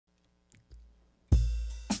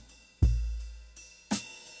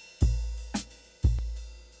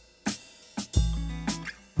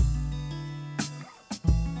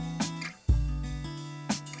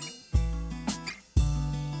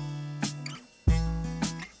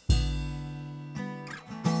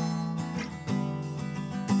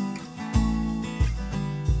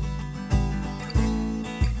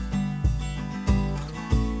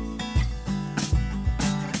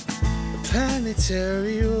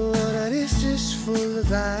planetary world that is just full of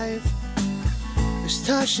life. A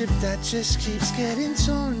starship that just keeps getting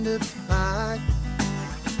torn apart.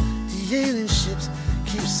 The alien ships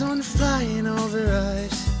keeps on flying over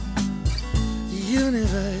us. The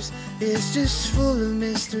universe is just full of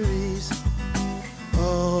mysteries.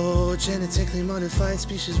 Oh, genetically modified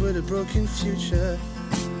species with a broken future.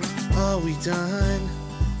 Are we done?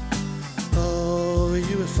 Oh,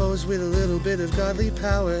 UFOs with a little bit of godly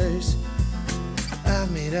powers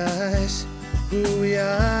have made us who we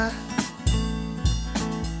are.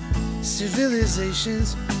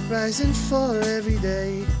 Civilizations rise and fall every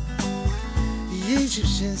day. The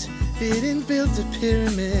Egyptians didn't build the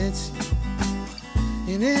pyramids.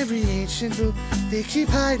 In every ancient book they keep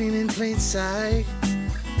hiding in plain sight.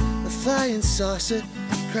 A flying saucer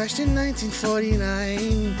crashed in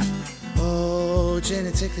 1949. Oh,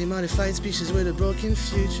 genetically modified species with a broken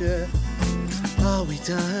future. Are we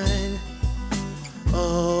done?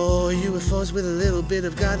 Oh, UFOs with a little bit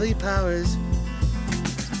of godly powers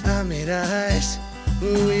have made us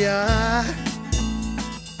who we are.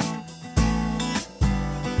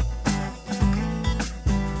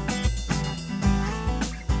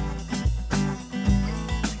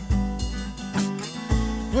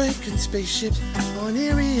 Working spaceships on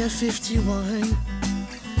Area 51.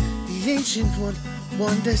 The ancient one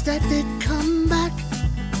wonders that they'd come back.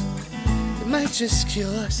 They might just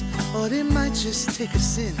kill us, or they might just take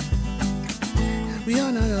us in. We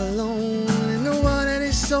are not alone in the world that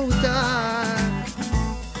is so dark.